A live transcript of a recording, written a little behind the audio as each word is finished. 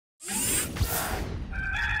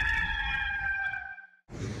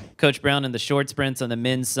Coach Brown, in the short sprints on the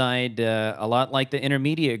men's side, a lot like the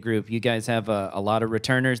intermediate group. You guys have a lot of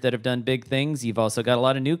returners that have done big things. You've also got a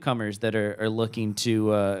lot of newcomers that are looking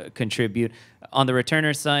to contribute. On the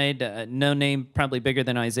returner side, no name probably bigger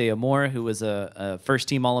than Isaiah Moore, who was a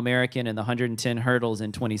first-team All-American in the 110 hurdles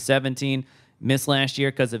in 2017. Missed last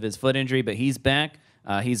year because of his foot injury, but he's back.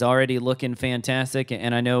 He's already looking fantastic,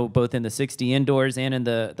 and I know both in the 60 indoors and in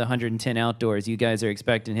the 110 outdoors, you guys are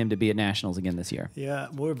expecting him to be at Nationals again this year. Yeah,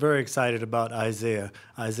 we're very excited about Isaiah.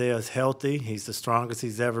 Isaiah's healthy. He's the strongest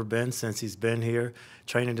he's ever been since he's been here.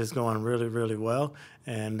 Training is going really, really well,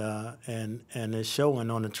 and it's showing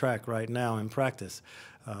on the track right now in practice.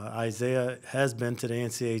 Isaiah has been to the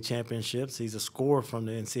NCAA championships. He's a scorer from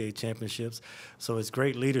the NCAA championships, so it's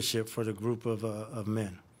great leadership for the group of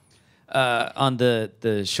men. On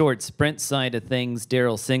the short sprint side of things,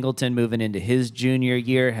 Daryl Singleton moving into his junior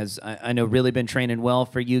year has, I know, really been training well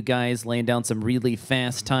for you guys, laying down some really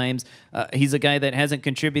fast times. He's a guy that hasn't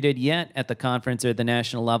contributed yet at the conference or the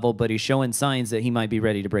national level, but he's showing signs that he might be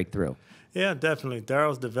ready to break through. Yeah, definitely.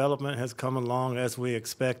 Daryl's development has come along as we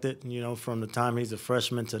expected, from the time he's a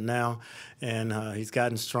freshman to now, and he's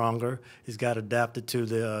gotten stronger. He's got adapted to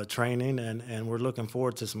the training, and we're looking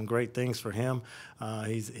forward to some great things for him.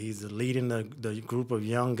 He's leading the group of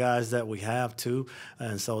young guys that we have, too,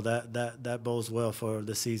 and so that bodes well for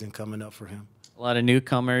the season coming up for him. A lot of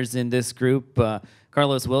newcomers in this group.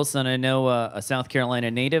 Carlos Wilson, I know, a South Carolina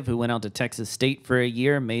native who went out to Texas State for a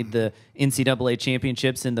year, made the NCAA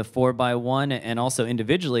championships in the 4x1, and also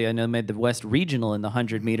individually, I know, made the West Regional in the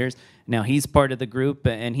 100 meters. Now he's part of the group,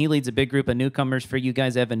 and he leads a big group of newcomers for you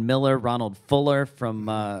guys: Evan Miller, Ronald Fuller from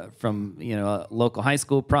a local high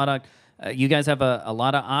school product. You guys have a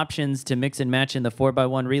lot of options to mix and match in the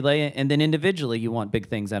 4x1 relay, and then individually you want big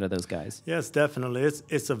things out of those guys. Yes, definitely.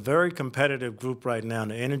 It's a very competitive group right now.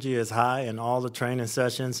 The energy is high in all the training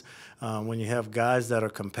sessions. When you have guys that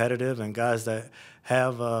are competitive and guys that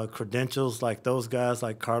have credentials like those guys,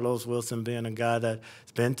 like Carlos Wilson being a guy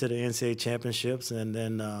that's been to the NCAA championships, and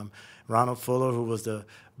then Ronald Fuller, who was the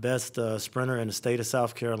best sprinter in the state of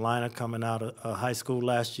South Carolina coming out of high school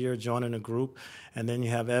last year, joining the group. And then you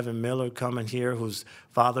have Evan Miller coming here, whose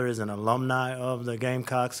father is an alumni of the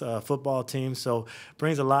Gamecocks football team. So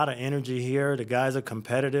brings a lot of energy here. The guys are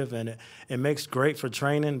competitive, and it makes great for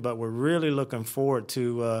training, but we're really looking forward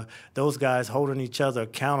to those guys holding each other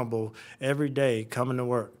accountable every day coming to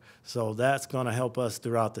work. So that's going to help us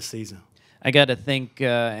throughout the season. I got to think,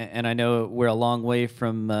 and I know we're a long way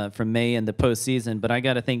from May and the postseason, but I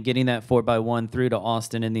got to think getting that 4x1 through to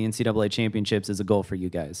Austin in the NCAA championships is a goal for you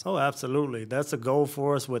guys. Oh, absolutely. That's a goal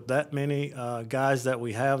for us. With that many guys that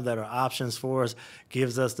we have that are options for us,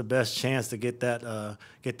 gives us the best chance to get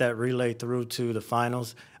that relay through to the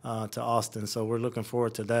finals to Austin. So we're looking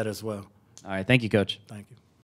forward to that as well. All right. Thank you, Coach. Thank you.